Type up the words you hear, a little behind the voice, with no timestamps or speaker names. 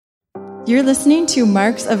You're listening to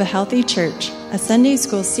Marks of a Healthy Church, a Sunday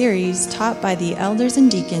school series taught by the elders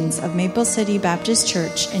and deacons of Maple City Baptist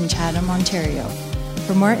Church in Chatham, Ontario.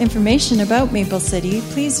 For more information about Maple City,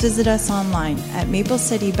 please visit us online at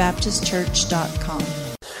maplecitybaptistchurch.com.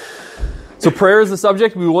 So prayer is the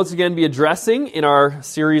subject we will once again be addressing in our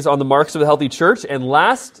series on the Marks of a Healthy Church. And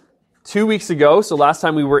last 2 weeks ago, so last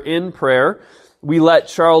time we were in prayer, we let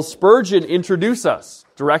Charles Spurgeon introduce us,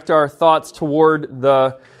 direct our thoughts toward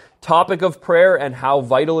the topic of prayer and how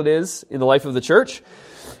vital it is in the life of the church.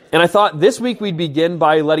 And I thought this week we'd begin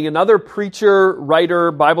by letting another preacher,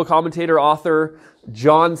 writer, Bible commentator, author,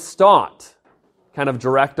 John Stott, kind of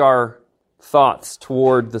direct our thoughts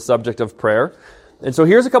toward the subject of prayer. And so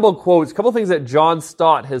here's a couple of quotes, a couple of things that John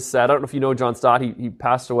Stott has said. I don't know if you know John Stott. He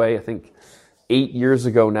passed away, I think, 8 years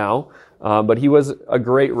ago now. But he was a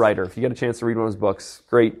great writer. If you get a chance to read one of his books,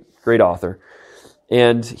 great author.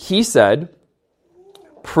 And he said,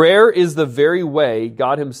 "Prayer is the very way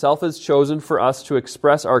God himself has chosen for us to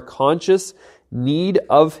express our conscious need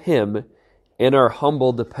of him and our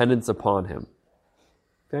humble dependence upon him."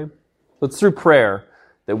 Okay? So it's through prayer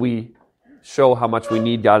that we show how much we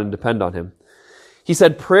need God and depend on him. He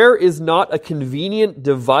said, "Prayer is not a convenient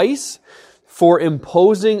device for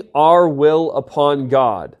imposing our will upon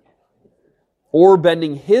God or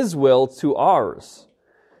bending his will to ours,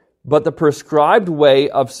 but the prescribed way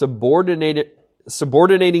of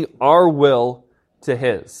subordinating our will to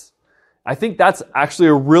his." I think that's actually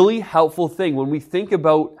a really helpful thing when we think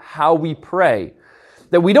about how we pray.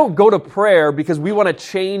 That we don't go to prayer because we want to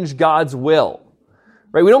change God's will.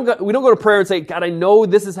 Right? We don't go to prayer and say, "God, I know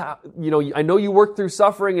this is how, I know you work through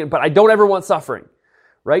suffering, but I don't ever want suffering."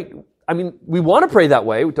 Right? I mean, we want to pray that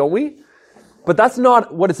way, don't we? But that's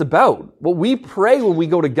not what it's about. What we pray when we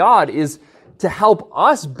go to God is to help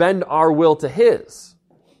us bend our will to his.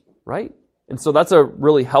 Right? And so that's a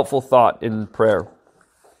really helpful thought in prayer.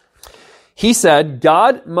 He said,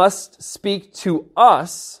 "God must speak to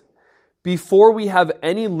us before we have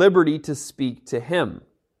any liberty to speak to him.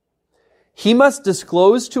 He must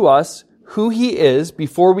disclose to us who he is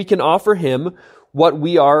before we can offer him what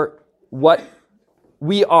we are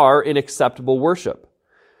in acceptable worship.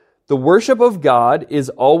 The worship of God is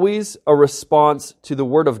always a response to the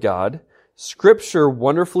Word of God. Scripture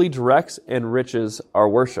wonderfully directs and enriches our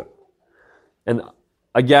worship." And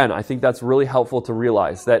again, I think that's really helpful to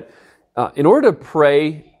realize that in order to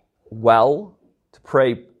pray well, to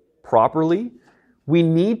pray properly, we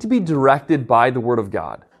need to be directed by the Word of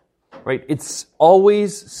God. Right? It's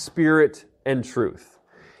always spirit and truth.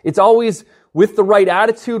 It's always with the right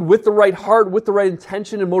attitude, with the right heart, with the right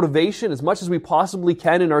intention and motivation, as much as we possibly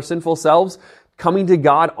can in our sinful selves, coming to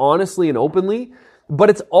God honestly and openly. But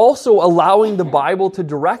it's also allowing the Bible to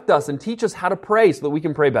direct us and teach us how to pray so that we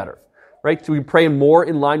can pray better. Right? So we pray more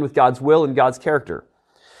in line with God's will and God's character.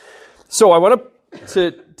 So I want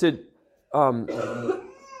to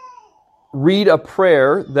read a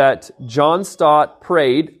prayer that John Stott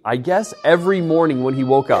prayed, I guess, every morning when he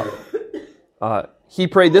woke up. He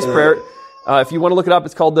prayed this prayer. If you want to look it up,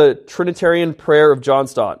 it's called the Trinitarian Prayer of John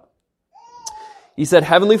Stott. He said,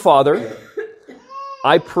 "Heavenly Father,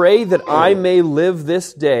 I pray that I may live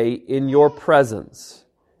this day in your presence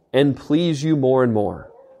and please you more and more.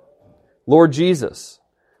 Lord Jesus,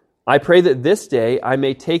 I pray that this day I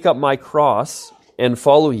may take up my cross and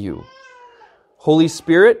follow you. Holy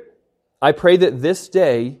Spirit, I pray that this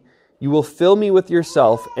day you will fill me with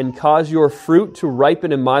yourself and cause your fruit to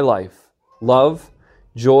ripen in my life. Love,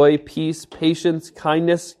 joy, peace, patience,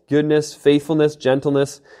 kindness, goodness, faithfulness,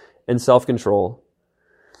 gentleness, and self-control.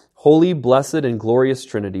 Holy, blessed, and glorious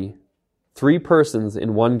Trinity, three persons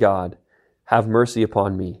in one God, have mercy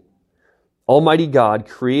upon me. Almighty God,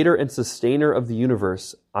 creator and sustainer of the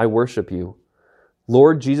universe, I worship you.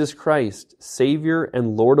 Lord Jesus Christ, Savior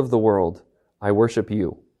and Lord of the world, I worship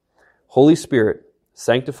you. Holy Spirit,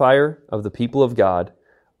 sanctifier of the people of God,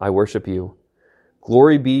 I worship you.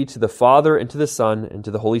 Glory be to the Father, and to the Son, and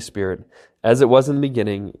to the Holy Spirit, as it was in the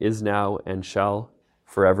beginning, is now, and shall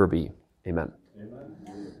forever be. Amen."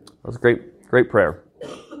 That was a great prayer.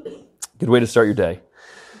 Good way to start your day.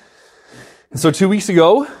 So 2 weeks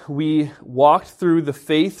ago, we walked through the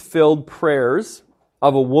faith-filled prayers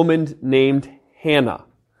of a woman named Hannah.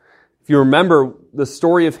 If you remember the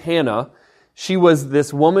story of Hannah, she was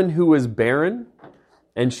this woman who was barren,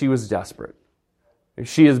 and she was desperate.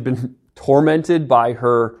 She has been tormented by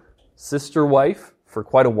her sister wife for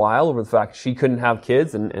quite a while over the fact she couldn't have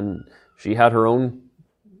kids, and she had her own,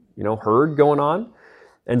 herd going on.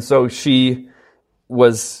 And so she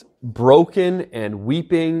was broken and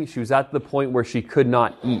weeping. She was at the point where she could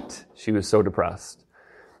not eat. She was so depressed.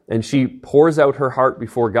 And she pours out her heart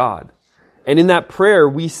before God. And in that prayer,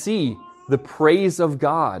 we see the praise of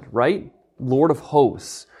God, right? Lord of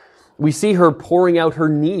hosts. We see her pouring out her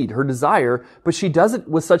need, her desire, but she does it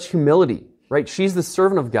with such humility, right? She's the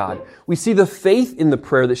servant of God. We see the faith in the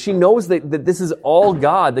prayer, that she knows that this is all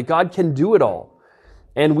God, that God can do it all.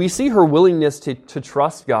 And we see her willingness to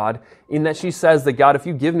trust God in that she says that, God, if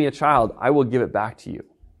you give me a child, I will give it back to you.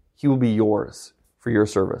 He will be yours for your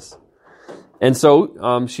service. And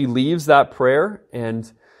so she leaves that prayer,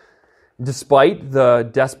 and despite the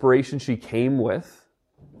desperation she came with,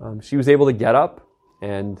 she was able to get up,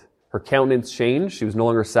 and her countenance changed. She was no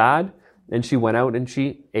longer sad, and she went out and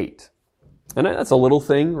she ate. And that's a little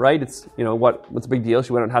thing, right? It's, what's a big deal?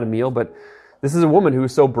 She went out and had a meal, but this is a woman who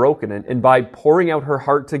was so broken, and by pouring out her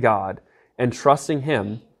heart to God and trusting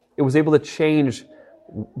Him, it was able to change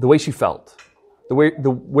the way she felt,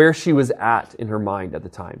 where she was at in her mind at the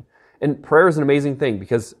time. And prayer is an amazing thing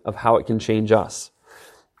because of how it can change us.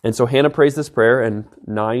 And so Hannah prays this prayer, and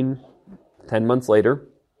 9-10 months later,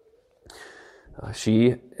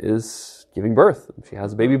 she is giving birth. She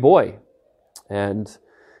has a baby boy, and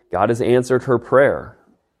God has answered her prayer.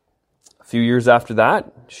 A few years after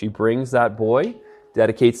that, she brings that boy,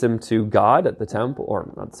 dedicates him to God at the temple,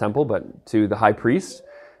 or not the temple, but to the high priest,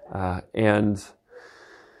 and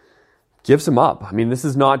gives him up. I mean, this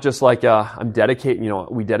is not just like I'm dedicating,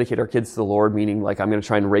 we dedicate our kids to the Lord, meaning like I'm going to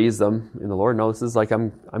try and raise them in the Lord. No, this is like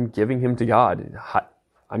I'm giving him to God.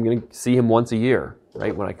 I'm going to see him once a year,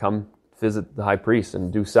 right, when I come visit the high priest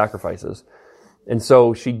and do sacrifices. And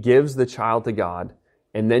so she gives the child to God,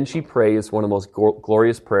 and then she prays one of the most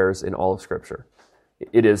glorious prayers in all of Scripture.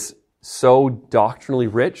 It is so doctrinally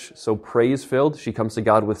rich, so praise-filled. She comes to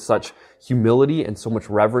God with such humility and so much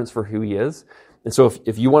reverence for who He is. And so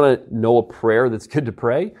if you want to know a prayer that's good to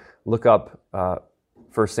pray, look up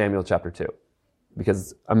 1 Samuel chapter 2, because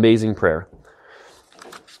it's amazing prayer.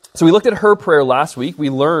 So we looked at her prayer last week. We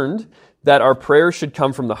learned that our prayers should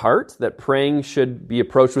come from the heart, that praying should be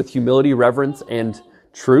approached with humility, reverence, and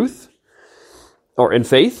truth. And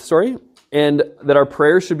faith, and that our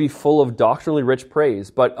prayers should be full of doctrinally rich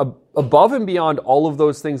praise. But above and beyond all of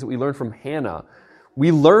those things that we learned from Hannah,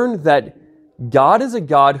 we learned that God is a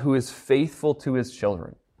God who is faithful to His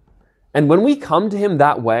children. And when we come to Him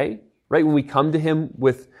that way, right, when we come to Him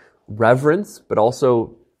with reverence, but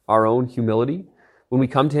also our own humility, when we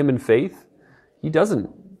come to Him in faith, He doesn't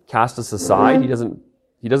cast us aside. He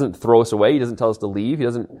doesn't throw us away. He doesn't tell us to leave.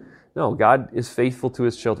 No, God is faithful to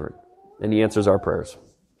His children, and He answers our prayers.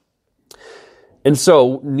 And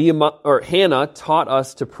so Hannah taught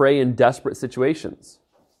us to pray in desperate situations.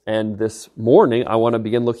 And this morning, I want to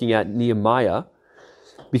begin looking at Nehemiah,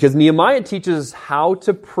 because Nehemiah teaches how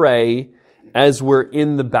to pray as we're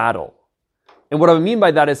in the battle. And what I mean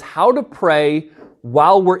by that is how to pray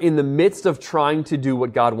while we're in the midst of trying to do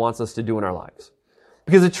what God wants us to do in our lives.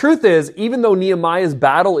 Because the truth is, even though Nehemiah's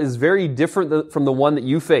battle is very different from the one that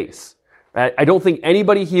you face, I don't think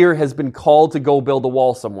anybody here has been called to go build a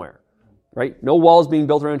wall somewhere, right? No walls being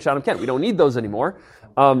built around Chatham-Kent. We don't need those anymore.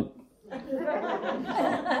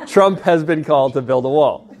 Trump has been called to build a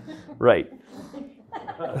wall. Right.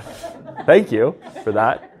 Thank you for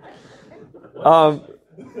that.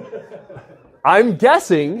 I'm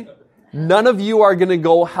guessing none of you are going to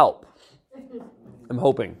go help. I'm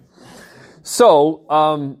hoping.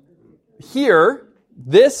 So, here,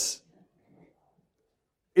 this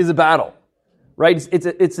is a battle, right?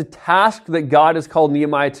 It's a task that God has called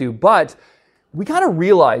Nehemiah to, but we got to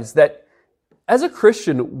realize that as a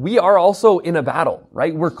Christian, we are also in a battle,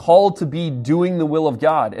 right? We're called to be doing the will of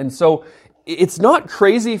God. And so it's not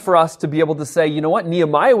crazy for us to be able to say, you know what,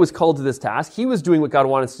 Nehemiah was called to this task. He was doing what God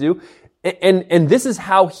wanted us to do. And this is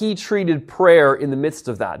how he treated prayer in the midst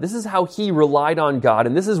of that. This is how he relied on God.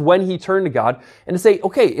 And this is when he turned to God and to say,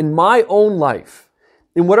 okay, in my own life,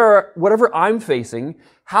 in whatever I'm facing,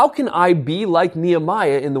 how can I be like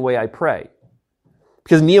Nehemiah in the way I pray?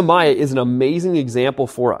 Because Nehemiah is an amazing example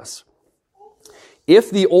for us.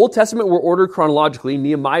 If the Old Testament were ordered chronologically,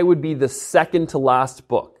 Nehemiah would be the second to last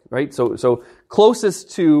book, right? So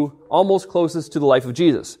almost closest to the life of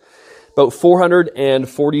Jesus. About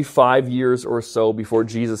 445 years or so before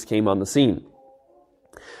Jesus came on the scene.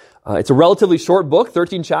 It's a relatively short book,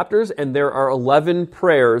 13 chapters, and there are 11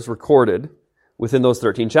 prayers recorded within those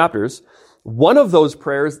 13 chapters. One of those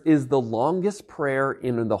prayers is the longest prayer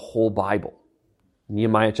in the whole Bible,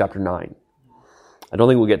 Nehemiah chapter 9. I don't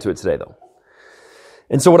think we'll get to it today, though.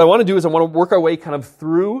 And so what I want to do is I want to work our way kind of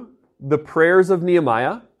through the prayers of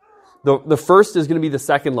Nehemiah. The first is going to be the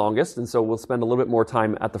second longest, and so we'll spend a little bit more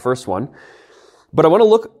time at the first one. But I want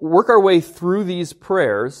to work our way through these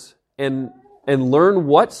prayers and learn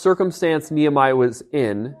what circumstance Nehemiah was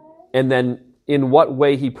in and then in what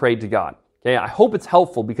way he prayed to God. Okay, I hope it's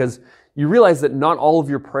helpful because you realize that not all of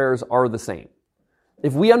your prayers are the same.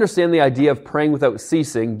 If we understand the idea of praying without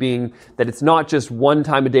ceasing, being that it's not just one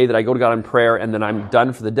time a day that I go to God in prayer and then I'm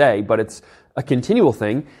done for the day, but it's a continual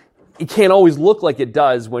thing, it can't always look like it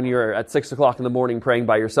does when you're at 6 o'clock in the morning praying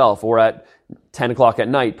by yourself or at 10 o'clock at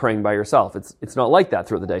night praying by yourself. It's not like that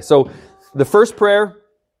throughout the day. So the first prayer,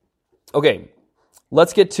 okay,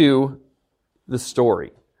 let's get to the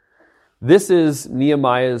story. This is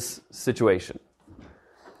Nehemiah's situation.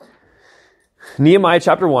 Nehemiah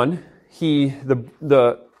chapter 1,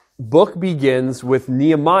 the book begins with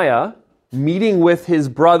Nehemiah meeting with his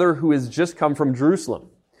brother who has just come from Jerusalem.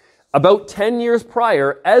 About 10 years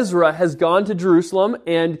prior, Ezra has gone to Jerusalem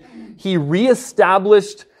and he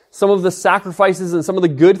reestablished some of the sacrifices and some of the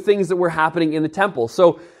good things that were happening in the temple.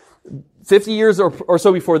 So 50 years or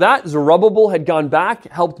so before that, Zerubbabel had gone back,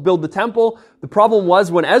 helped build the temple. The problem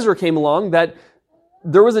was when Ezra came along that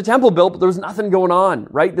there was a temple built, but there was nothing going on,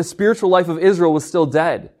 right? The spiritual life of Israel was still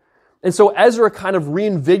dead. And so Ezra kind of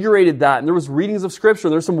reinvigorated that, and there was readings of Scripture,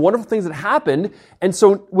 and there's some wonderful things that happened. And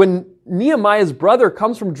so when Nehemiah's brother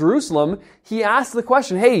comes from Jerusalem, he asks the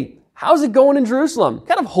question, hey, how's it going in Jerusalem?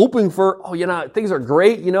 Kind of hoping for, things are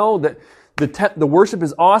great, the worship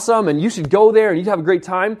is awesome, and you should go there, and you'd have a great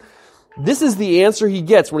time. This is the answer he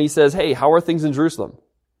gets when he says, hey, how are things in Jerusalem?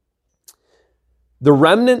 The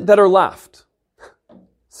remnant that are left,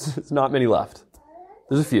 it's not many left.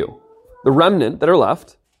 There's a few. The remnant that are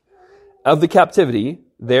left of the captivity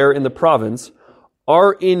there in the province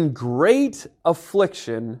are in great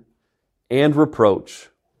affliction and reproach.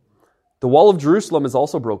 The wall of Jerusalem is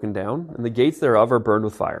also broken down, and the gates thereof are burned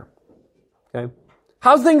with fire. Okay?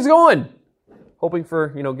 How's things going? Hoping for,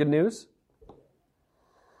 good news?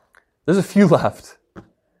 There's a few left.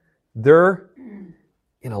 They're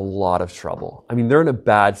in a lot of trouble. They're in a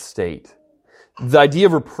bad state. The idea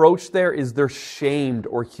of reproach there is they're shamed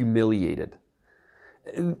or humiliated.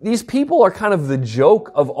 These people are kind of the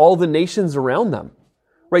joke of all the nations around them,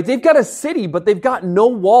 right? They've got a city, but they've got no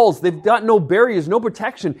walls. They've got no barriers, no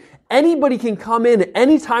protection. Anybody can come in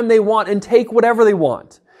anytime they want and take whatever they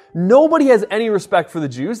want. Nobody has any respect for the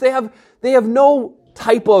Jews. They have no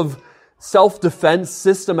type of self-defense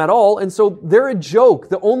system at all, and so they're a joke.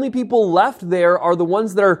 The only people left there are the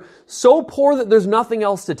ones that are so poor that there's nothing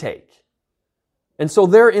else to take. And so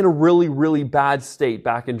they're in a really, really bad state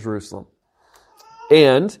back in Jerusalem.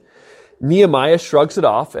 And Nehemiah shrugs it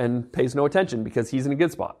off and pays no attention because he's in a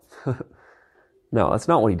good spot. No, that's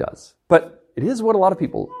not what he does. But it is what a lot of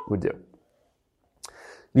people would do.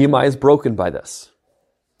 Nehemiah is broken by this.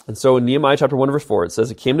 And so in Nehemiah chapter 1 verse 4, it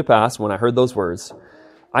says, it came to pass when I heard those words,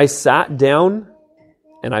 I sat down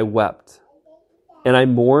and I wept, and I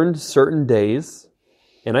mourned certain days,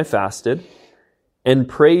 and I fasted, and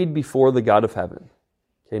prayed before the God of heaven.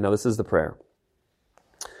 Okay, now this is the prayer.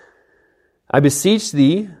 I beseech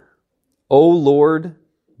thee, O Lord,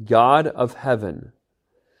 God of heaven,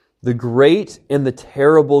 the great and the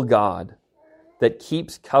terrible God that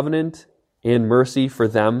keeps covenant and mercy for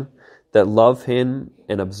them that love him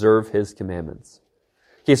and observe his commandments.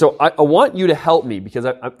 Okay, so I want you to help me because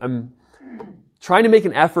I'm trying to make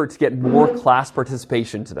an effort to get more class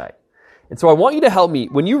participation today. And so I want you to help me.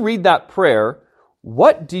 When you read that prayer,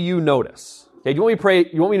 what do you notice? Okay, do you want me to pray?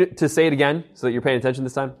 You want me to say it again so that you're paying attention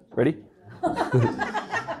this time? Ready?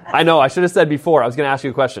 I know, I should have said before. I was going to ask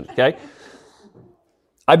you a question, okay?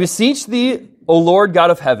 I beseech thee, O Lord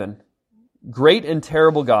God of heaven, great and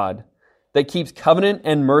terrible God, that keeps covenant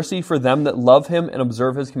and mercy for them that love him and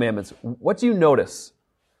observe his commandments. What do you notice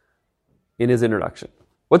in his introduction?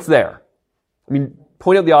 What's there?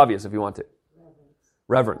 Point out the obvious if you want to.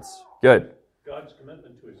 Reverence. Good. God's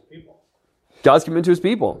commitment to his people. God's commitment to his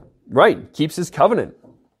people. Right. Keeps his covenant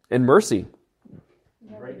and mercy.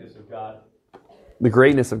 The greatness of God. The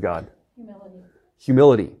greatness of God.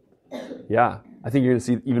 Humility. Yeah. I think you're going to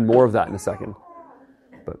see even more of that in a second.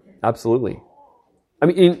 But absolutely.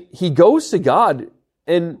 He goes to God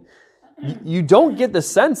and you don't get the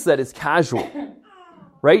sense that it's casual.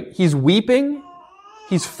 Right? He's weeping.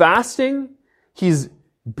 He's fasting. He's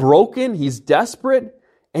broken. He's desperate.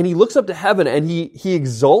 And he looks up to heaven and he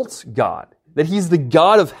exalts God. That he's the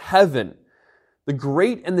God of heaven. The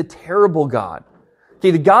great and the terrible God. Okay,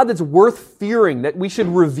 the God that's worth fearing, that we should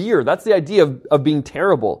revere. That's the idea of being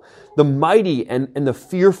terrible. The mighty and the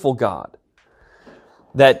fearful God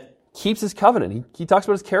that keeps his covenant. He talks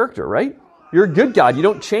about his character, right? You're a good God. You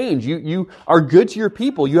don't change. You are good to your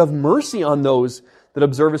people. You have mercy on those that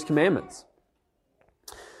observe his commandments.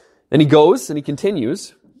 And he goes and he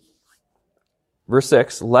continues. Verse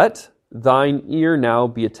 6, let thine ear now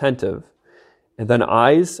be attentive, and thine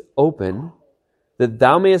eyes open, that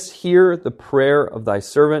thou mayest hear the prayer of thy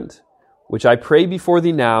servant, which I pray before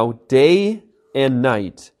thee now, day and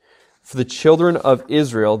night, for the children of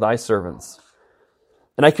Israel, thy servants.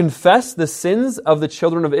 And I confess the sins of the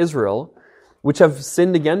children of Israel, which have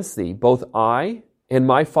sinned against thee. Both I and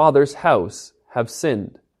my father's house have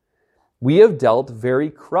sinned. We have dealt very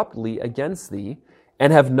corruptly against thee,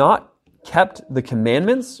 and have not kept the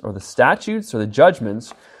commandments or the statutes or the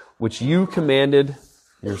judgments which you commanded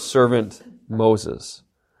your servant Moses.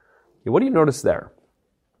 Okay, what do you notice there?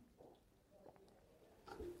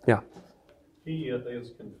 Yeah. He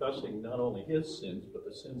is confessing not only his sins, but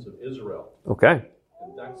the sins of Israel. Okay.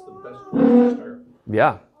 And that's the best place to start.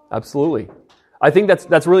 Yeah, absolutely. I think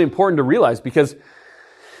that's really important to realize, because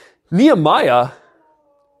Nehemiah,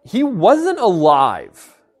 he wasn't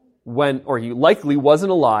alive or he likely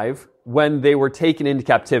wasn't alive when they were taken into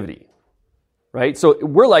captivity, right? So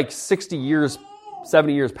we're like 60 years,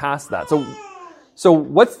 70 years past that. So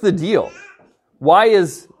what's the deal?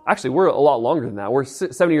 Actually, we're a lot longer than that. We're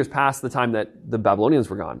 70 years past the time that the Babylonians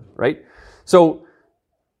were gone, right? So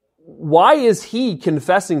why is he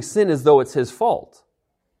confessing sin as though it's his fault?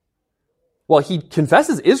 Well, he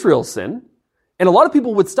confesses Israel's sin, and a lot of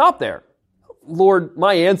people would stop there. Lord,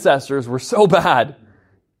 my ancestors were so bad.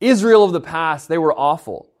 Israel of the past, they were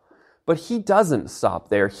awful. But he doesn't stop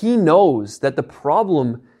there. He knows that the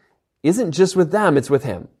problem isn't just with them, it's with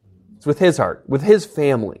him. It's with his heart, with his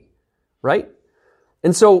family, right?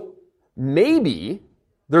 And so maybe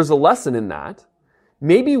there's a lesson in that.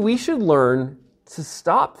 Maybe we should learn to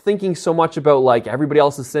stop thinking so much about like everybody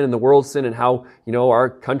else's sin and the world's sin and how, our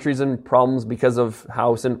country's in problems because of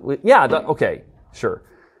how sin. Yeah, okay, sure.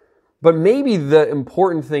 But maybe the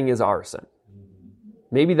important thing is our sin.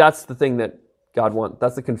 Maybe that's the thing that God wants.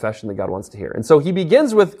 That's the confession that God wants to hear. And so he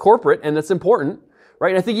begins with corporate, and that's important, right?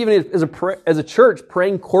 And I think even as a church,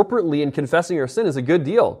 praying corporately and confessing our sin is a good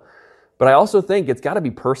deal. But I also think it's got to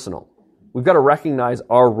be personal. We've got to recognize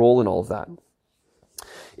our role in all of that.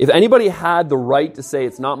 If anybody had the right to say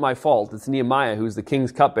it's not my fault, it's Nehemiah, who's the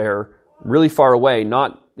king's cupbearer, really far away,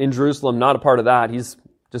 not in Jerusalem, not a part of that. He's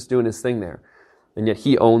just doing his thing there. And yet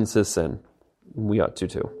he owns his sin. We ought to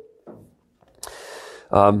too.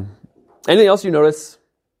 Anything else you notice?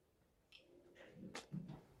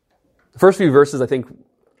 The first few verses, I think,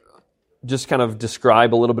 just kind of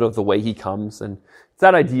describe a little bit of the way he comes. And it's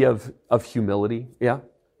that idea of humility. Yeah?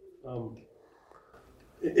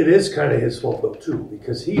 It is kind of his fault, though, too,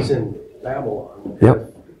 because he's in Babylon.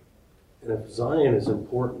 Yep. And if Zion is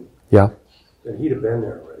important, yeah, then he'd have been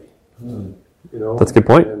there already. That's a good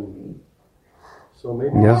point. And so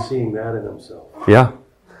maybe he's seeing that in himself. Yeah.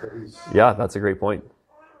 Yeah, that's a great point.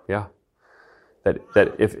 Yeah. That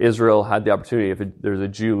if Israel had the opportunity, if there's a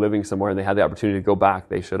Jew living somewhere and they had the opportunity to go back,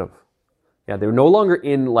 they should have. Yeah, they were no longer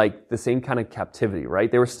in like the same kind of captivity,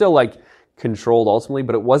 right? They were still like controlled ultimately,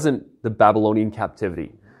 but it wasn't the Babylonian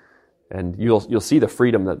captivity. And you'll see the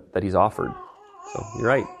freedom that he's offered. So you're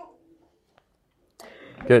right.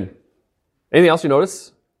 Good. Anything else you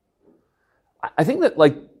notice? I think that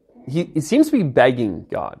like he seems to be begging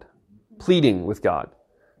God, pleading with God,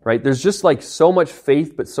 right? There's just like so much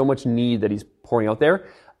faith, but so much need that he's pouring out there.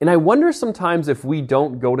 And I wonder sometimes if we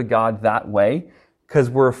don't go to God that way because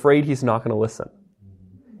we're afraid he's not going to listen.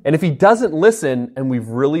 And if he doesn't listen and we've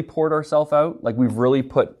really poured ourselves out, like we've really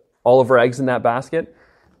put all of our eggs in that basket,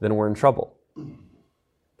 then we're in trouble.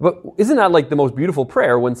 But isn't that like the most beautiful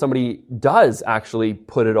prayer when somebody does actually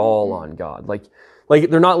put it all on God? Like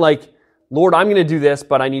they're not like, Lord, I'm going to do this,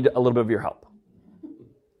 but I need a little bit of your help.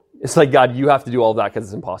 It's like, God, you have to do all of that because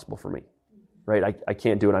it's impossible for me, right? I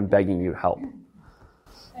can't do it. I'm begging you to help.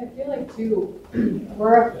 I feel like too,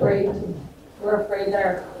 we're afraid that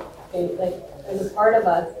our faith, like there's a part of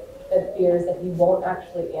us that fears that he won't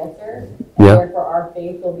actually answer, and therefore our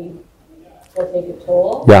faith will take a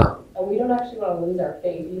toll. Yeah. And we don't actually want to lose our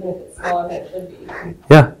faith, even if it's smaller than it should be.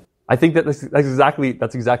 Yeah. I think that's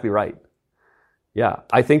exactly right. Yeah.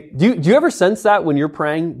 I think, do you ever sense that when you're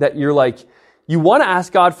praying that you're like, you want to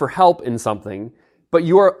ask God for help in something, but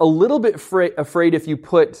you are a little bit afraid if you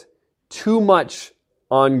put too much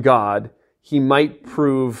on God, he might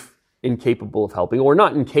prove incapable of helping, or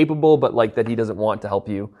not incapable, but like that he doesn't want to help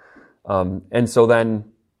you. And so then,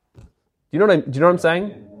 do you know what I'm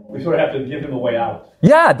saying? We sort of have to give him a way out.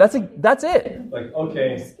 Yeah, that's it. Like,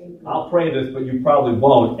 okay, I'll pray this, but you probably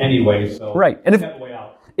won't anyway, so right. And have a way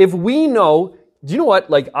out. If we know, do you know what?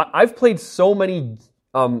 Like, I've played so many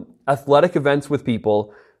athletic events with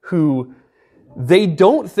people who they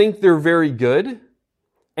don't think they're very good,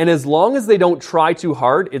 and as long as they don't try too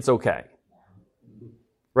hard, it's okay.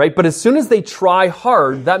 right? But as soon as they try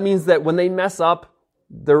hard, that means that when they mess up,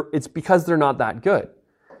 it's because they're not that good.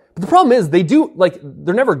 But the problem is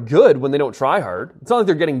they're never good when they don't try hard. It's not like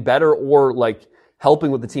they're getting better or like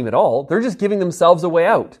helping with the team at all. They're just giving themselves a way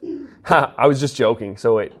out. I was just joking.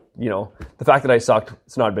 So the fact that I sucked,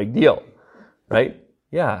 it's not a big deal, right?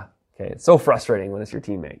 Yeah. Okay. It's so frustrating when it's your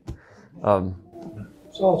teammate.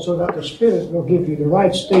 It's also that the Spirit will give you the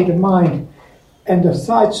right state of mind and the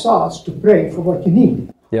right thoughts to pray for what you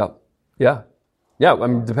need. Yeah. Yeah. Yeah. I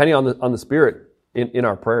mean, depending on the Spirit in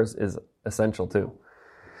our prayers is essential too.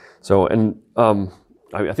 So, and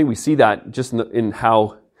I think we see that just in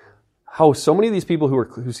how so many of these people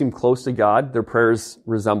who seem close to God, their prayers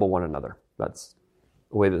resemble one another. That's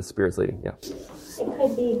the way that the Spirit's leading. Yeah. It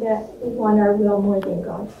could be that we want our will more than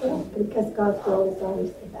God's will, because God's will is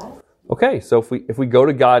always the best. Okay, so if we go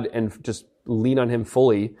to God and just lean on Him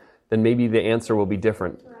fully, then maybe the answer will be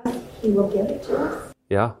different. He will give it to us.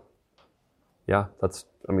 Yeah. Yeah,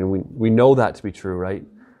 we know that to be true, right?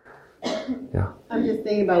 Yeah. I'm just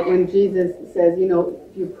thinking about when Jesus says,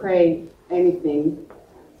 if you pray anything,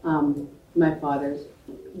 my Father's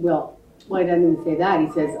will. Well, he doesn't even say that.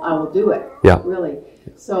 He says, I will do it. Yeah. Really.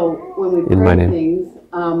 So when we In my pray name. things,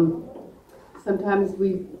 sometimes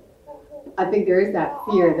I think there is that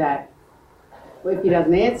fear that if he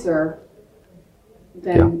doesn't answer,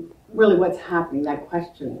 then really what's happening, that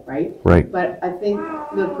question, right? Right. But I think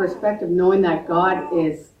the perspective, knowing that God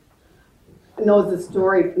knows the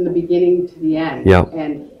story from the beginning to the end. Yeah.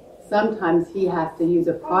 And sometimes he has to use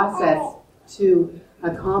a process to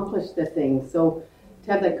accomplish the thing. So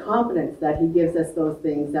to have the confidence that he gives us those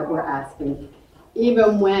things that we're asking,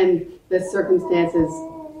 even when the circumstances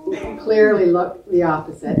clearly look the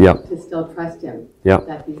opposite, to still trust him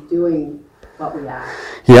that he's doing what we ask.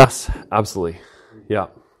 Yes, absolutely. Yeah.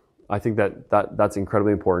 I think that's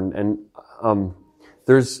incredibly important. And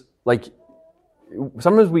there's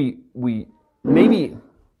sometimes we maybe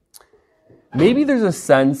there's a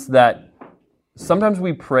sense that sometimes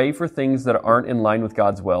we pray for things that aren't in line with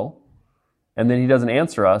God's will, and then he doesn't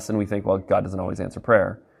answer us, and we think, well, God doesn't always answer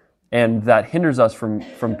prayer. And that hinders us from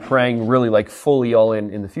praying really fully all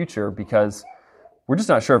in the future, because we're just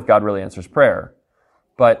not sure if God really answers prayer.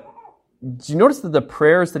 But do you notice that the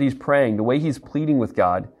prayers that he's praying, the way he's pleading with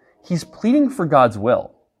God, he's pleading for God's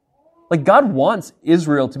will. God wants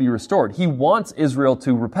Israel to be restored. He wants Israel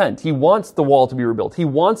to repent. He wants the wall to be rebuilt. He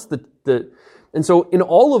wants and so in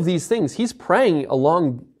all of these things, he's praying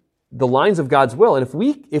along the lines of God's will. And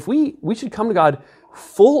if we should come to God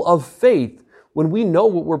full of faith when we know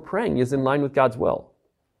what we're praying is in line with God's will.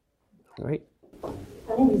 Right?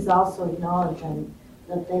 I think he's also acknowledging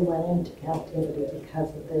that they went into captivity because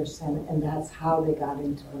of their sin, and that's how they got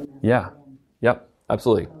into the mess. Yeah. Yep.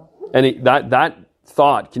 Absolutely. And that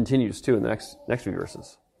thought continues too in the next few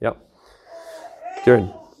verses. Yep.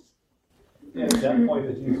 Jared. Yeah, that point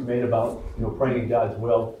that you made about praying in God's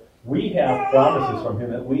will, we have promises from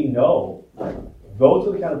him that we know those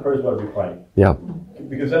are the kind of prayers we ought to be praying. Yeah.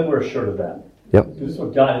 Because then we're assured of that. Yep. This is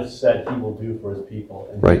what God has said he will do for his people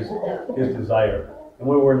and Right. his desire. And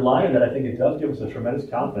when we're in line with that, I think it does give us a tremendous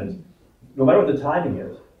confidence. No matter what the timing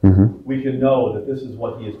is, we can know that this is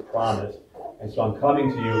what he has promised. And so I'm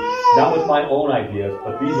coming to you, not with my own ideas,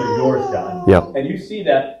 but these are yours, God. Yep. And you see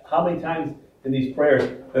that how many times in these prayers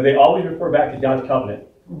that they always refer back to God's covenant.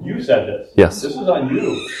 You said this. Yes. This is on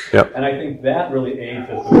you. Yep. And I think that really aids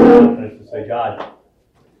us with confidence to say, God,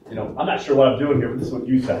 I'm not sure what I'm doing here, but this is what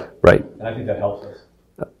you said. Right. And I think that helps us.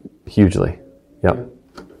 Hugely. Yep.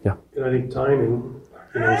 Yeah. And I think timing,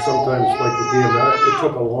 sometimes like with Nehemiah, it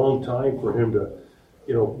took a long time for him to,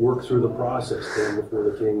 work through the process, stand before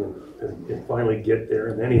the king and finally get there.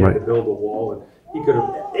 And then he had to build a wall. And he could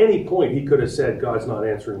have, at any point, he could have said, God's not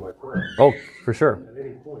answering my prayer. Oh, for sure. At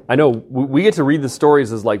any point. I know we get to read the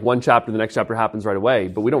stories as one chapter, the next chapter happens right away,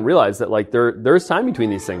 but we don't realize that there's time between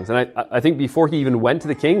these things. And I think before he even went to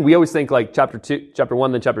the king, we always think chapter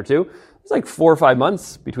 1, then chapter 2. It's 4 or 5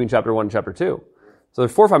 months between chapter 1 and chapter 2. So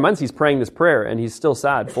there's 4 or 5 months he's praying this prayer, and he's still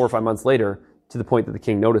sad 4 or 5 months later to the point that the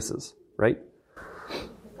king notices, right?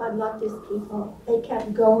 God loved his people. They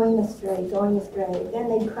kept going astray. Then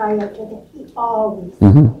they'd cry out to him. He always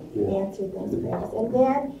answered those prayers. And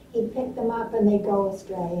then he'd pick them up and they'd go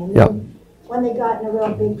astray. And then when they got in a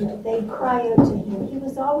real big mess, they'd cry out to him. He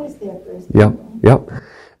was always there for his people.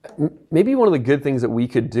 Yep. Maybe one of the good things that we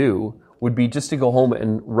could do would be just to go home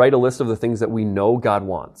and write a list of the things that we know God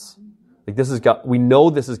wants. This is God. We know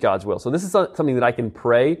this is God's will. So this is something that I can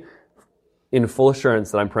pray in full assurance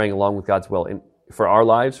that I'm praying along with God's will for our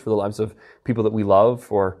lives, for the lives of people that we love,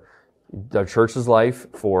 for our church's life,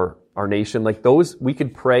 for our nation. Those, we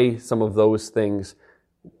could pray some of those things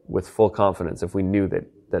with full confidence if we knew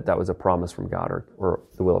that was a promise from God or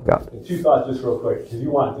the will of God. And 2 thoughts just real quick, because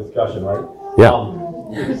you want discussion, right? Yeah.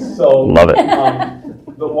 Love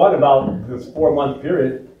it. The one about this 4-month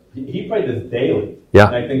period, he prayed this daily. Yeah.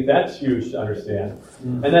 And I think that's huge to understand.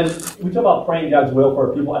 And then we talk about praying God's will for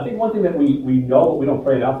our people. I think one thing that we know but we don't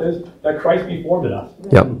pray enough is that Christ be formed in us.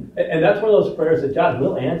 Yep. And that's one of those prayers that God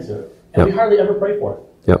will answer. And we hardly ever pray for it.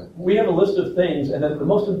 Yep. We have a list of things, and then the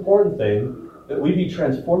most important thing, that we be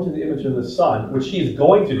transformed to the image of the Son, which He's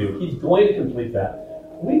going to do. He's going to complete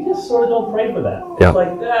that. We just sort of don't pray for that. Yeah. It's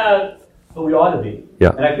like that, but we ought to be.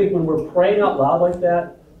 Yeah. And I think when we're praying out loud like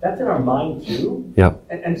that, that's in our mind too. Yeah.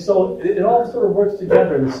 And so it all sort of works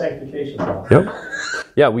together in the sanctification process. Yep.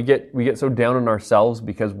 Yeah, we get so down on ourselves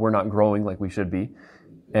because we're not growing like we should be.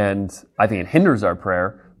 And I think it hinders our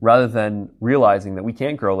prayer rather than realizing that we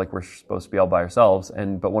can't grow like we're supposed to be all by ourselves.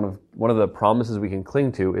 But one of the promises we can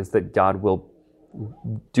cling to is that God will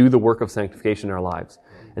do the work of sanctification in our lives.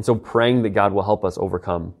 And so praying that God will help us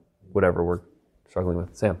overcome whatever we're struggling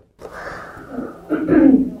with. Sam?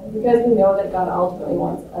 Because we know that God ultimately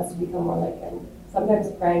wants us to become more like Him.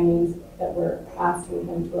 Sometimes praying means that we're asking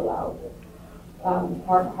Him to allow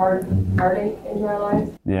heartache into our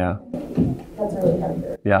lives. Yeah. That's really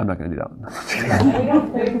hard. Yeah, I'm not going to do that one. And we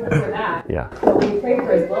don't pray for that. Yeah. But we pray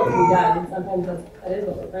for His will to be done, and sometimes that is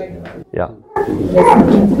what we're praying for. Yeah.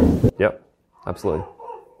 Yep. Absolutely.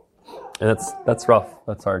 And that's rough.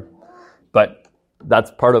 That's hard. But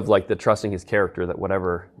that's part of like the trusting His character, that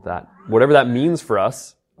whatever that means for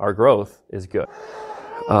us, our growth is good.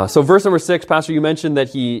 So verse number 6, Pastor, you mentioned that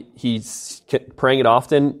he's praying it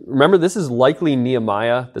often. Remember, this is likely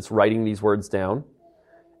Nehemiah that's writing these words down.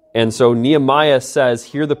 And so Nehemiah says,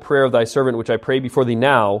 "Hear the prayer of thy servant, which I pray before thee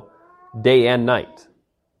now, day and night."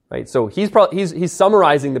 Right? So he's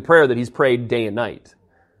summarizing the prayer that he's prayed day and night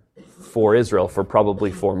for Israel for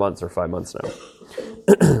probably 4 months or 5 months now.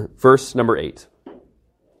 Verse number 8.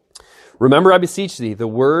 "Remember, I beseech thee, the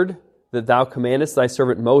word that thou commandest thy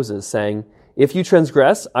servant Moses, saying, If you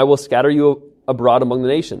transgress, I will scatter you abroad among the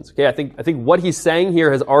nations." Okay, I think what he's saying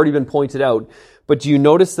here has already been pointed out. But do you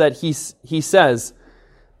notice that he says,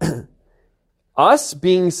 us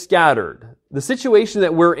being scattered, the situation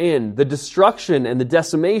that we're in, the destruction and the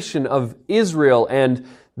decimation of Israel and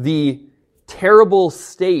the terrible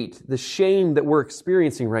state, the shame that we're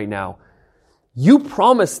experiencing right now, you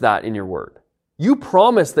promised that in your word. You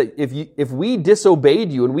promised that if we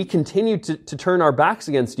disobeyed you and we continued to turn our backs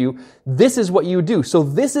against you, this is what you would do. So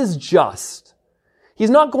this is just. He's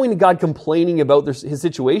not going to God complaining about his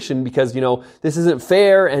situation because, this isn't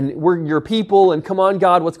fair and we're your people and come on,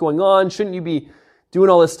 God, what's going on? Shouldn't you be doing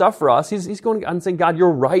all this stuff for us? He's going to God and saying, God, you're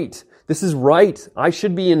right. This is right. I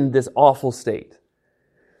should be in this awful state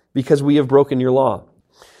because we have broken your law.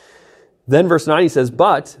 Then verse 9, he says,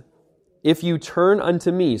 "But if you turn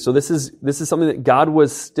unto me," so this is something that God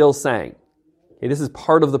was still saying. Okay, this is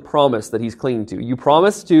part of the promise that he's clinging to. You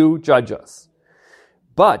promised to judge us.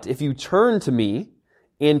 "But if you turn to me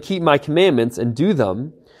and keep my commandments and do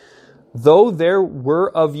them, though there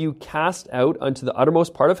were of you cast out unto the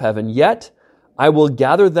uttermost part of heaven, yet I will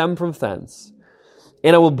gather them from thence,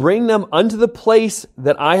 and I will bring them unto the place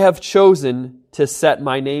that I have chosen to set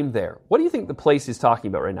my name there." What do you think the place he's talking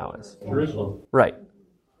about right now is? Jerusalem. Right.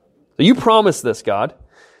 So you promised this, God,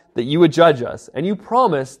 that you would judge us. And you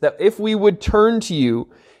promised that if we would turn to you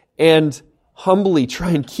and humbly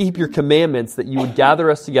try and keep your commandments, that you would gather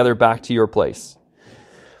us together back to your place.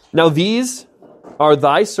 Now these are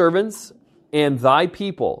thy servants and thy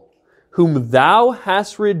people, whom thou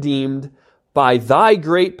hast redeemed by thy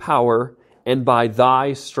great power and by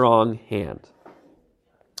thy strong hand.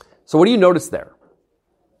 So what do you notice there?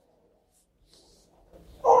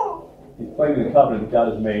 He's claiming the covenant that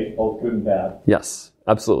God has made, both good and bad. Yes,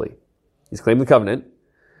 absolutely. He's claimed the covenant.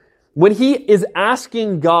 When he is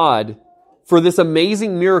asking God for this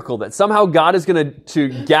amazing miracle that somehow God is going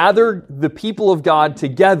to gather the people of God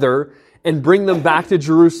together and bring them back to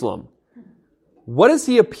Jerusalem, what is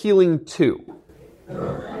he appealing to?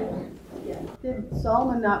 Did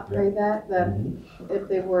Solomon not pray that if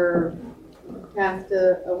they were cast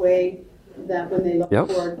away, that when they looked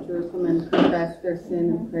toward Jerusalem and confessed their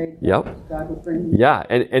sin and prayed, God would bring them? Yeah,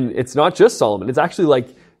 and it's not just Solomon. It's actually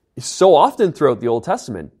like so often throughout the Old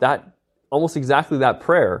Testament that almost exactly that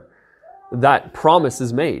prayer, that promise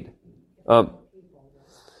is made. If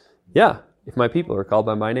my people are called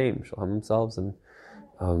by my name, shall humble themselves and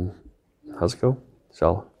how's it go?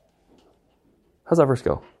 How's that verse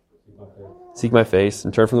go? Seek my face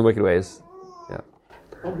and turn from the wicked ways. Yeah.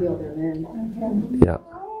 I'll heal their land. Yeah.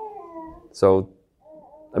 So,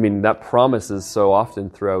 that promise is so often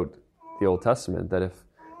throughout the Old Testament that if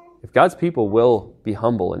if God's people will be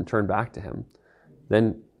humble and turn back to him,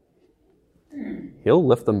 then he'll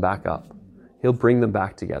lift them back up. He'll bring them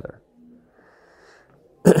back together.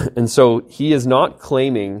 And so he is not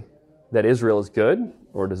claiming that Israel is good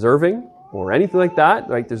or deserving or anything like that.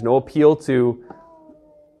 Like, there's no appeal to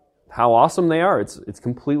how awesome they are. It's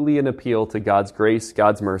completely an appeal to God's grace,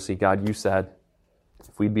 God's mercy. God, you said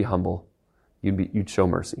if we'd be humble, you'd show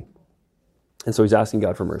mercy. And so he's asking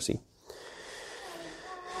God for mercy.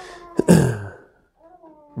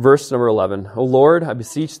 Verse number 11. O Lord, I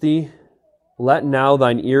beseech thee, let now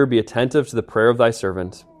thine ear be attentive to the prayer of thy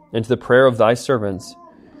servant, and to the prayer of thy servants,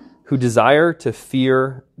 who desire to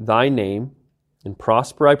fear thy name, and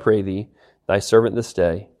prosper, I pray thee, thy servant this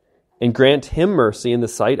day, and grant him mercy in the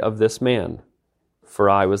sight of this man, for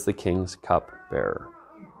I was the king's cupbearer.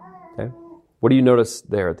 Okay? What do you notice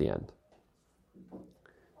there at the end?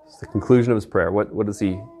 It's the conclusion of his prayer. How does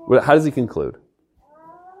he conclude?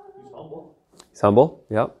 He's humble. He's humble,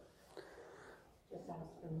 yeah.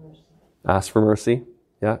 Ask for mercy,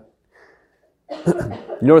 yeah.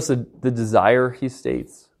 You notice the desire he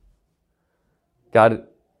states. God,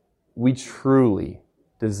 we truly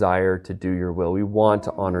desire to do your will. We want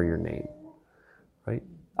to honor your name, right?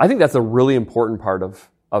 I think that's a really important part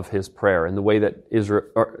of his prayer and the way that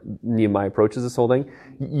Nehemiah approaches this whole thing.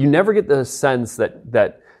 You never get the sense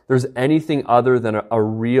that there's anything other than a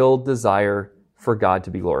real desire for God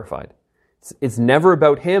to be glorified. It's never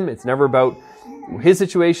about him. It's never about his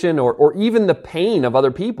situation or even the pain of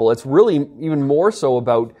other people. It's really even more so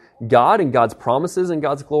about God and God's promises and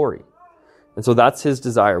God's glory. And so that's his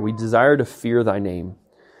desire. We desire to fear thy name.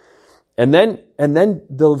 And then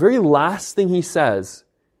the very last thing he says,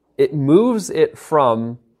 it moves it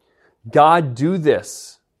from God, do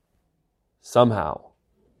this somehow.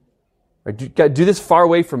 Right? God, do this far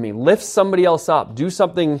away from me. Lift somebody else up. Do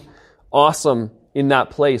something awesome in that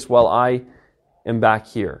place while I am back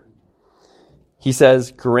here. He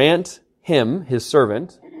says, grant him, his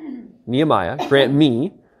servant, Nehemiah, grant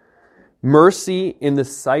me mercy in the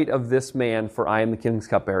sight of this man, for I am the king's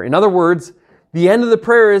cupbearer. In other words, the end of the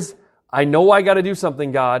prayer is, I know I got to do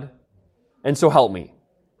something, God, and so help me.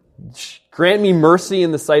 Grant me mercy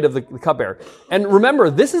in the sight of the cupbearer. And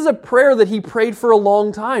remember, this is a prayer that he prayed for a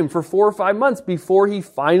long time, for 4 or 5 months, before he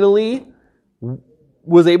finally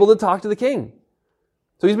was able to talk to the king.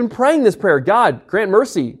 So he's been praying this prayer, God, grant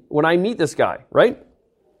mercy when I meet this guy, right?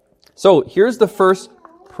 So here's the first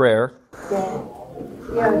prayer.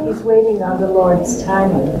 Yeah, he's waiting on the Lord's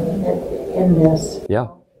timing in this. Yeah.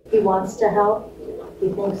 He wants to help. He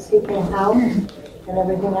thinks he can help and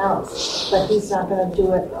everything else. But he's not going to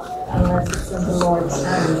do it unless it's in the Lord's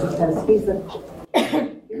timing, because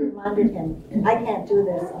he reminded him, I can't do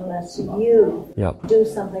this unless you do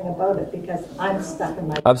something about it, because I'm stuck in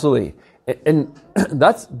my... Absolutely. And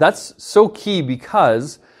that's so key,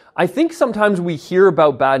 because I think sometimes we hear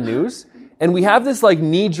about bad news and we have this like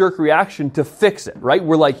knee-jerk reaction to fix it, right?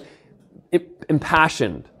 We're like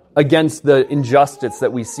impassioned against the injustice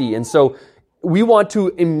that we see. And so we want to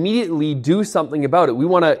immediately do something about it. We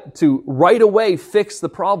want to right away fix the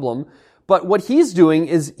problem. But what he's doing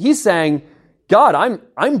is he's saying, God,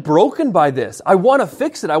 I'm broken by this. I want to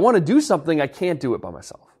fix it. I want to do something. I can't do it by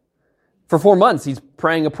myself. For 4 months, he's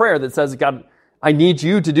praying a prayer that says, God, I need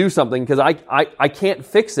you to do something because I can't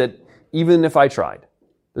fix it even if I tried.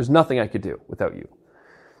 There's nothing I could do without you.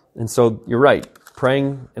 And so you're right.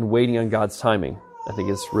 Praying and waiting on God's timing, I think,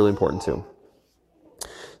 is really important too.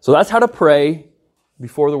 So that's how to pray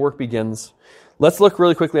before the work begins. Let's look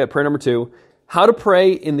really quickly at prayer number 2. How to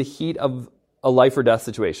pray in the heat of a life or death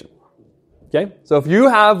situation. Okay? So if you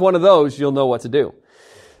have one of those, you'll know what to do.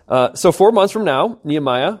 So 4 months from now,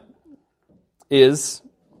 Nehemiah is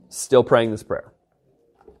still praying this prayer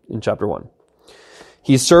in chapter 1.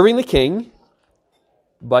 He's serving the king,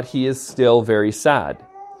 but he is still very sad.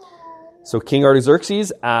 So King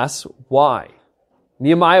Artaxerxes asks, why?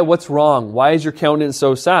 Nehemiah, what's wrong? Why is your countenance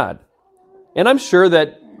so sad? And I'm sure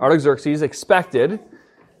that Artaxerxes expected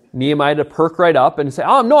Nehemiah to perk right up and say,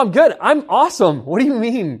 oh, no, I'm good. I'm awesome. What do you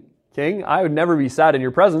mean, king? I would never be sad in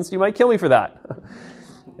your presence. You might kill me for that.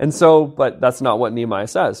 And so, but that's not what Nehemiah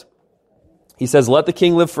says. He says, let the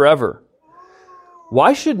king live forever.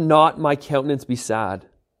 Why should not my countenance be sad?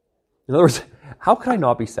 In other words, how could I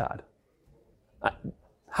not be sad?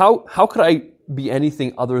 How could I be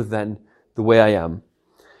anything other than the way I am?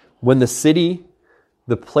 When the city,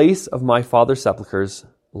 the place of my father's sepulchres,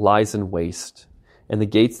 lies in waste, and the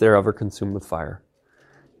gates thereof are consumed with fire.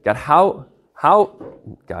 God,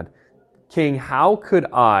 King, how could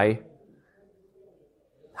I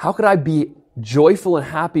be joyful and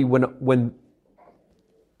happy when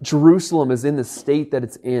Jerusalem is in the state that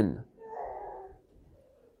it's in.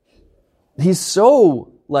 He's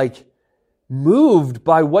so, moved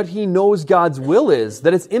by what he knows God's will is,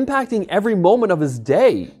 that it's impacting every moment of his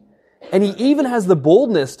day. And he even has the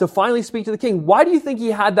boldness to finally speak to the king. Why do you think he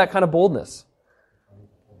had that kind of boldness?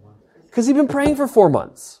 Because he'd been praying for 4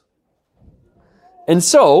 months. And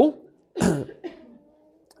so,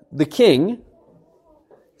 the king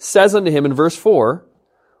says unto him in verse 4,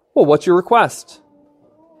 well, what's your request?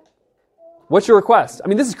 What's your request? I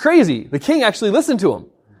mean, this is crazy. The king actually listened to him.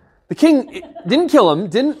 The king didn't kill him,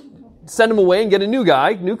 didn't send him away and get a new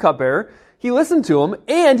guy, new cupbearer. He listened to him,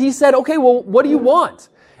 and he said, okay, well, what do you want?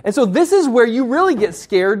 And so this is where you really get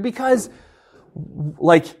scared because,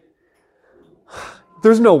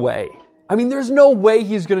 there's no way. I mean, there's no way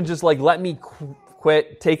he's going to just, let me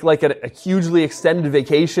quit, take, a hugely extended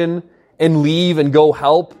vacation and leave and go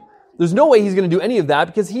help. There's no way he's going to do any of that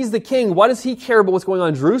because he's the king. Why does he care about what's going on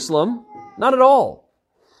in Jerusalem? Not at all.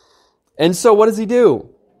 And so what does he do?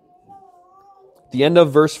 The end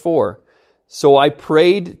of verse 4. So I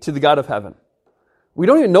prayed to the God of heaven. We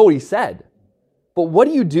don't even know what he said. But what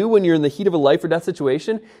do you do when you're in the heat of a life or death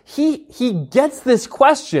situation? He gets this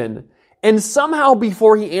question, and somehow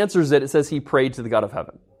before he answers it, it says he prayed to the God of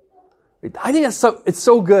heaven. I think it's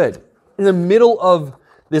so good. In the middle of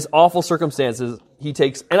this awful circumstances, he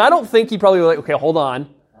takes, and I don't think he probably was okay, hold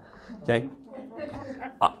on. Okay.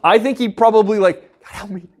 I think he probably God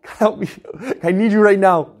help me. I need you right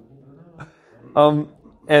now.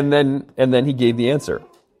 And then he gave the answer.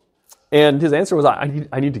 And his answer was,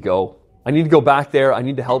 I need to go. I need to go back there. I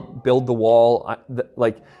need to help build the wall.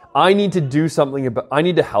 I need to do something I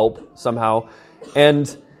need to help somehow.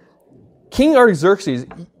 And King Artaxerxes,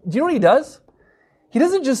 do you know what he does? He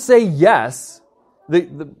doesn't just say yes.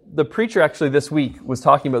 The preacher actually this week was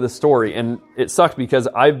talking about this story, and it sucked because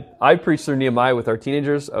I preached through Nehemiah with our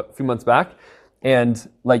teenagers a few months back, and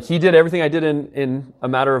he did everything I did in a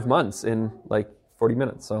matter of months in 40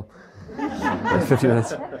 minutes, so 50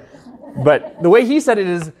 minutes. But the way he said it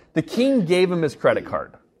is, the king gave him his credit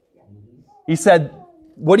card. He said,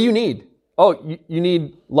 what do you need? Oh, you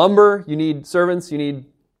need lumber, you need servants, you need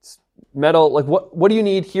metal. What do you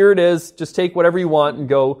need? Here it is. Just take whatever you want and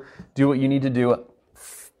go do what you need to do.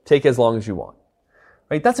 Take as long as you want.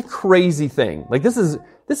 Right? That's a crazy thing. This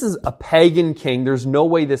is a pagan king. There's no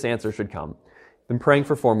way this answer should come. Been praying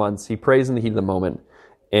for 4 months. He prays in the heat of the moment.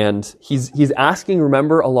 And he's asking,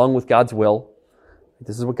 remember, along with God's will.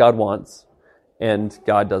 This is what God wants. And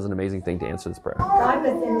God does an amazing thing to answer this prayer. God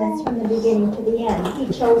was in this from the beginning to the end.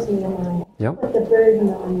 He chose Nehemiah. Yep. Put the burden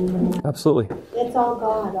on Nehemiah. Absolutely. It's all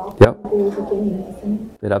God, all yep. from the very beginning,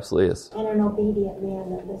 isn't it? It absolutely is. And an obedient man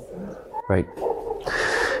that listens. Right.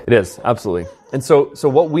 It is, absolutely. And so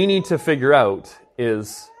what we need to figure out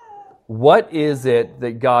is, what is it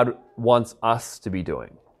that God wants us to be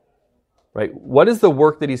doing? Right? What is the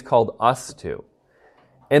work that he's called us to?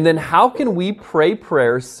 And then how can we pray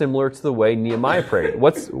prayers similar to the way Nehemiah prayed?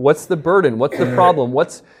 What's the burden? What's the problem?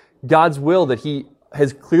 What's God's will that he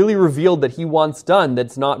has clearly revealed that he wants done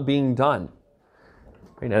that's not being done?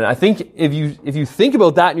 Right? And I think if you think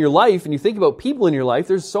about that in your life and you think about people in your life,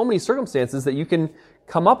 there's so many circumstances that you can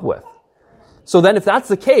come up with. So then if that's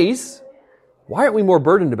the case, why aren't we more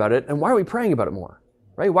burdened about it? And why are we praying about it more?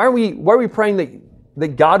 Right? Why are we praying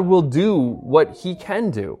that God will do what he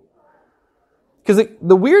can do? Because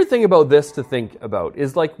the weird thing about this to think about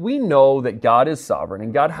is we know that God is sovereign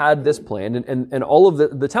and God had this plan and all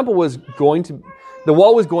of the temple was the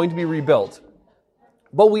wall was going to be rebuilt.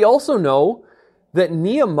 But we also know that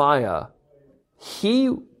Nehemiah, he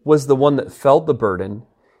was the one that felt the burden.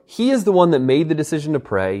 He is the one that made the decision to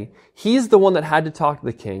pray. He's the one that had to talk to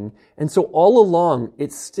the king. And so all along,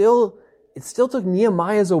 it still took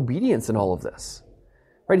Nehemiah's obedience in all of this.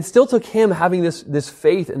 Right? It still took him having this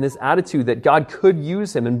faith and this attitude that God could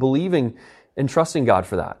use him and believing and trusting God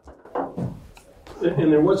for that.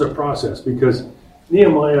 And there was a process because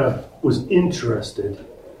Nehemiah was interested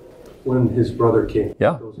when his brother came.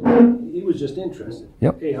 Yeah. He was just interested.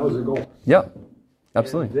 Yep. Hey, how's it going? Yeah,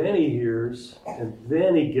 absolutely. And then he hears, and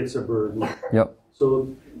then he gets a burden. Yep.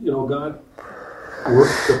 So, God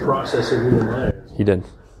worked the process in Nehemiah. He did.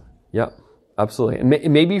 Yep. Absolutely.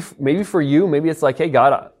 And maybe for you, maybe it's hey,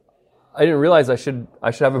 God, I didn't realize I should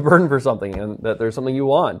have a burden for something and that there's something you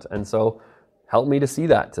want. And so help me to see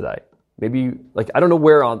that today. Maybe, I don't know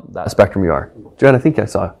where on that spectrum you are. Jen, I think I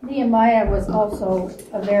saw. Nehemiah was also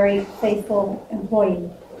a very faithful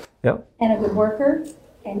employee. Yep. And a good worker.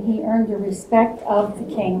 And he earned the respect of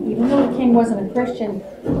the king. Even though the king wasn't a Christian,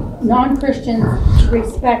 non-Christians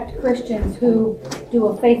respect Christians who do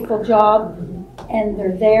a faithful job and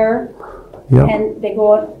they're there Yep. and they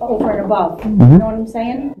go over and above. You know what I'm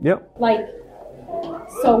saying? Yep. Like,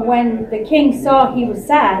 so when the king saw he was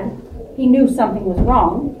sad, he knew something was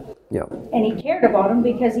wrong. Yep. And he cared about him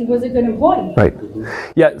because he was a good employee. Right.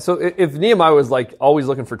 Yeah. So if Nehemiah was like always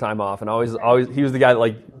looking for time off, and always he was the guy that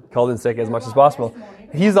like called in sick as much as possible.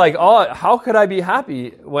 He's like, oh, how could I be happy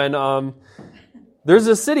when there's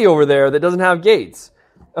a city over there that doesn't have gates?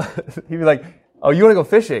 He'd be like, oh, you want to go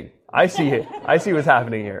fishing? I see it. I see what's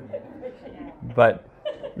happening here. But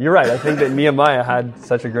you're right. I think that Nehemiah had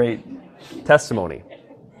such a great testimony.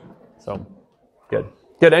 So good.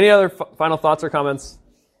 Good. Any other final thoughts or comments?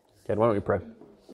 Okay, why don't we pray?